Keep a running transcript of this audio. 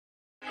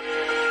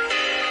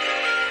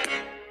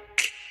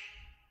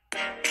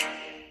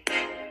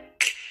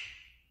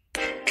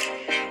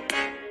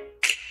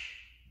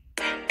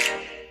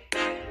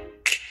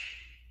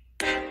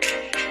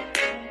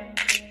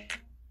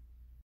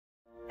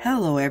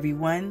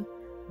everyone.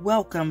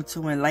 Welcome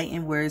to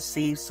Enlightened Words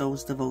Save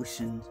Souls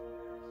Devotion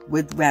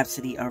with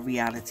Rhapsody of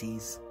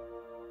Realities.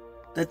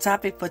 The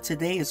topic for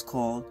today is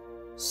called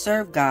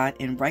Serve God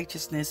in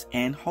Righteousness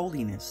and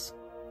Holiness.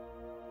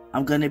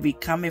 I'm going to be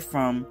coming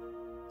from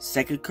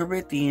 2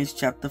 Corinthians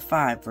chapter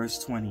 5,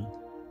 verse 20.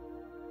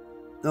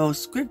 The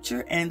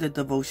scripture and the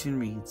devotion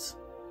reads,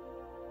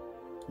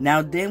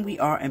 Now then we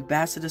are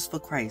ambassadors for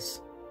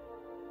Christ,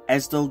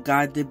 as though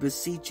God did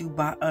beseech you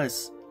by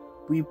us.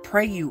 We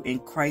pray you in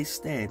Christ's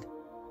stead,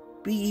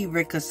 be ye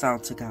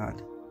reconciled to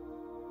God.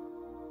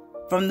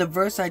 From the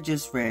verse I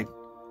just read,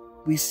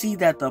 we see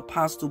that the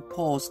Apostle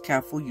Paul's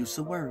careful use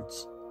of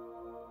words.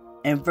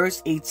 In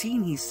verse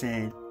 18 he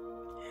said,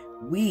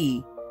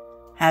 We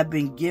have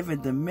been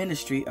given the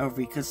ministry of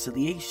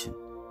reconciliation.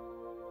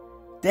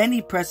 Then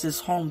he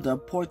presses home the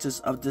importance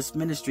of this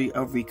ministry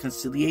of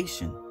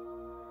reconciliation,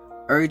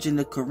 urging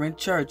the Corinth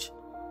church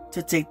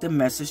to take the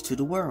message to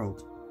the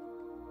world.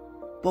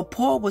 But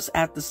Paul was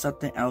after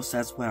something else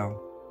as well,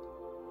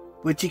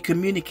 which he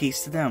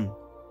communicates to them.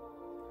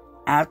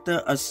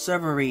 After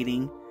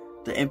asseverating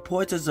the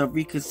importance of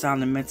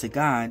reconciling men to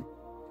God,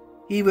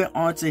 he went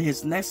on to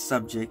his next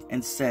subject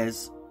and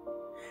says,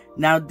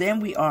 Now then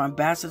we are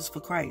ambassadors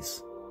for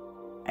Christ,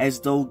 as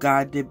though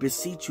God did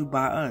beseech you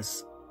by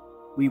us.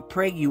 We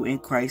pray you in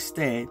Christ's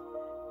stead,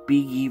 be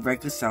ye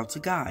reconciled to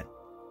God.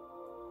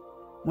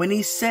 When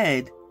he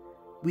said,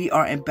 we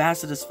are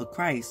ambassadors for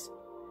Christ,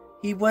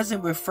 he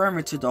wasn't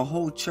referring to the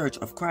whole church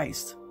of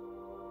Christ.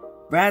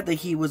 Rather,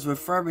 he was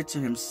referring to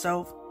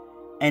himself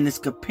and his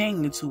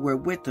companions who were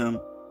with him,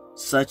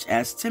 such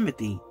as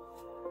Timothy,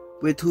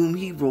 with whom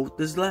he wrote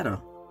this letter.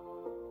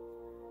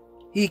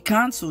 He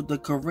counseled the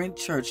Corinth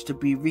church to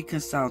be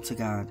reconciled to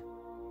God.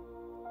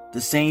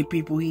 The same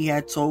people he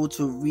had told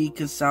to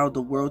reconcile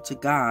the world to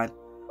God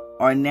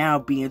are now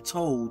being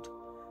told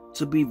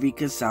to be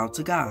reconciled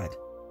to God.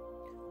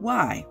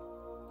 Why?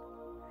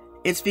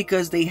 It's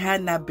because they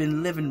had not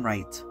been living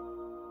right.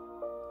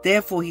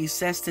 Therefore he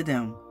says to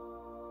them,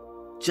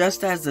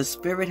 just as the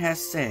Spirit has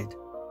said,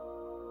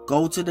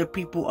 go to the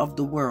people of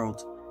the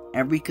world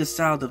and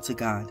reconcile them to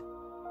God.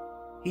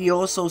 He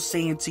also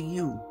saying to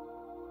you,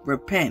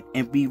 repent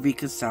and be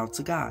reconciled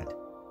to God.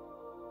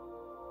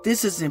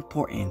 This is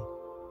important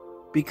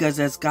because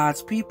as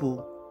God's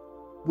people,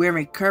 we're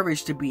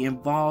encouraged to be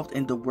involved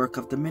in the work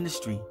of the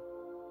ministry,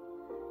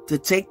 to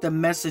take the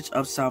message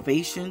of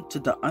salvation to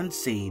the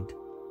unsaved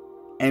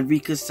and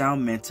reconcile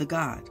men to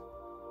God.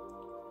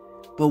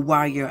 But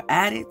while you're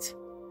at it,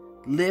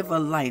 live a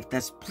life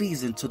that's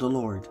pleasing to the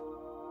Lord.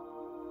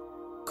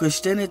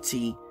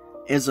 Christianity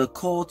is a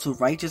call to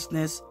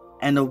righteousness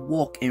and a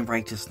walk in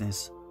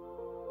righteousness.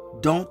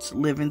 Don't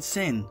live in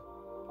sin.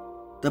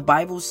 The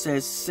Bible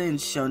says sin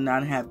shall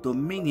not have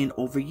dominion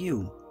over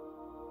you.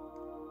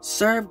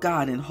 Serve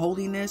God in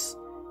holiness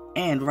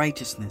and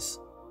righteousness.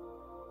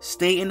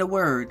 Stay in the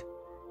Word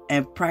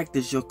and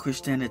practice your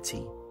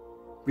Christianity,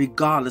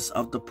 regardless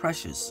of the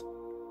pressures.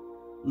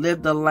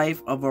 Live the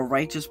life of a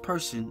righteous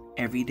person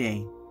every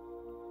day.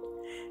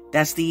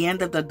 That's the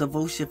end of the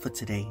devotion for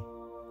today.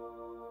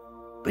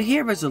 But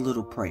here is a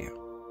little prayer.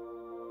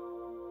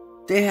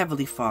 Dear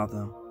Heavenly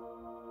Father,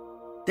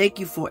 thank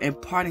you for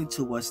imparting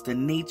to us the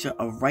nature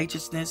of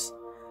righteousness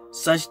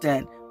such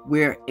that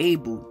we're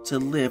able to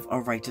live a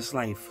righteous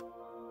life.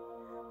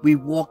 We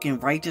walk in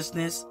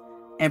righteousness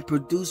and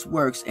produce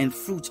works and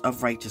fruits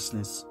of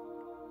righteousness.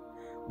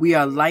 We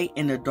are light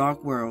in the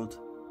dark world,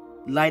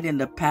 light in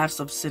the paths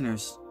of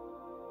sinners,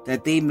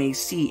 that they may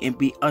see and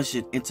be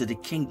ushered into the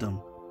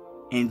kingdom.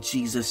 In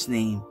Jesus'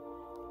 name,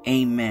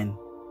 amen.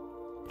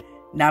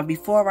 Now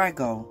before I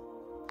go,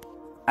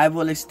 I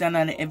will extend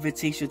an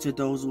invitation to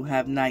those who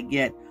have not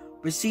yet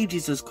received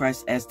Jesus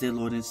Christ as their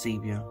Lord and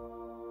Savior.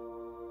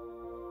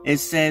 It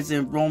says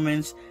in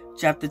Romans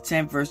chapter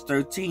 10 verse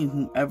 13,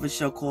 whomever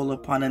shall call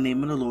upon the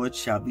name of the Lord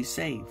shall be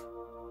saved.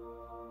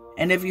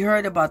 And if you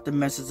heard about the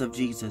message of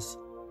Jesus,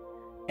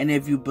 and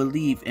if you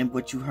believe in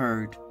what you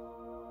heard,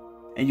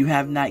 and you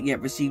have not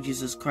yet received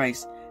Jesus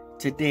Christ,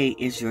 today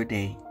is your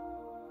day.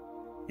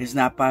 It's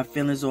not by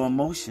feelings or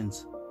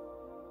emotions,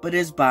 but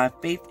it's by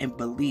faith and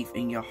belief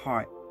in your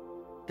heart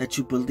that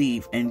you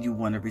believe and you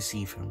want to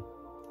receive Him.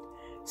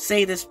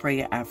 Say this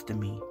prayer after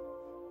me.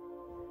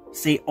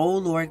 Say, O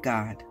Lord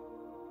God,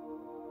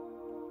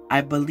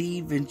 I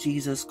believe in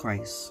Jesus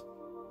Christ,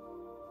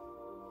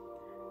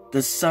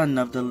 the Son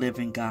of the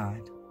living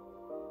God.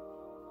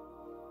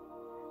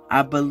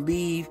 I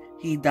believe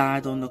He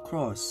died on the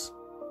cross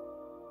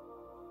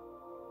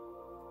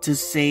to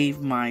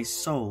save my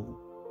soul.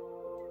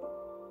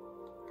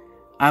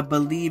 I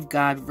believe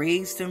God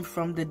raised Him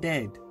from the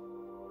dead,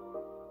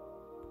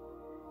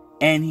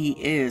 and He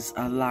is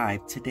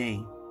alive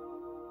today.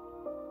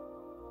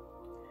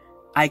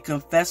 I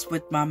confess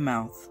with my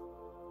mouth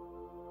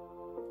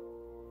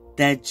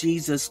that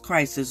Jesus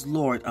Christ is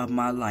Lord of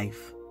my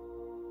life.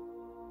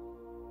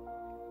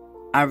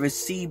 I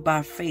receive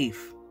by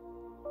faith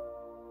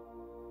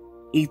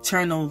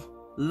eternal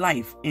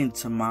life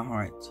into my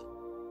heart.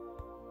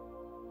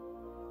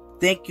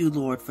 Thank you,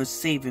 Lord, for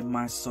saving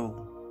my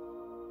soul.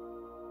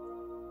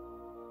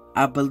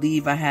 I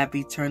believe I have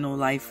eternal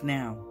life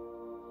now.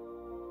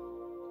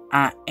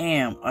 I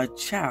am a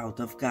child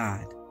of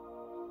God.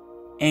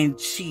 In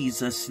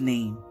Jesus'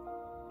 name.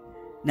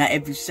 Now,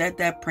 if you said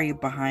that prayer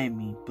behind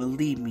me,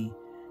 believe me,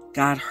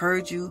 God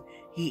heard you,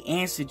 He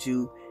answered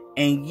you,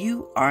 and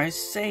you are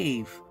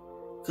saved.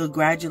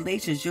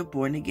 Congratulations, you're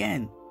born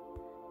again.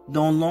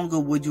 No longer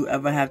would you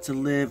ever have to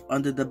live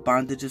under the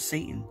bondage of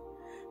Satan,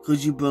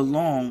 because you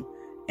belong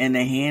in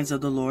the hands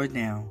of the Lord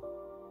now.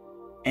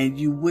 And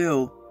you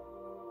will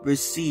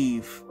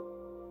receive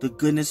the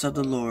goodness of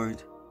the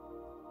Lord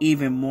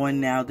even more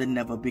now than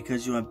ever,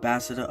 because you're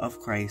ambassador of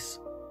Christ.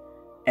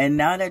 And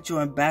now that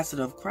you're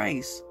ambassador of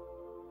Christ,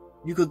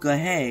 you could go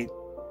ahead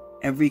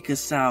and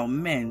reconcile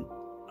men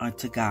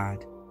unto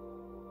God.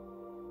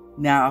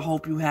 Now, I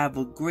hope you have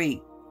a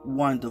great,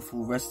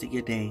 wonderful rest of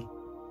your day.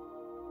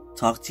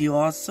 Talk to you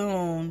all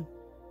soon.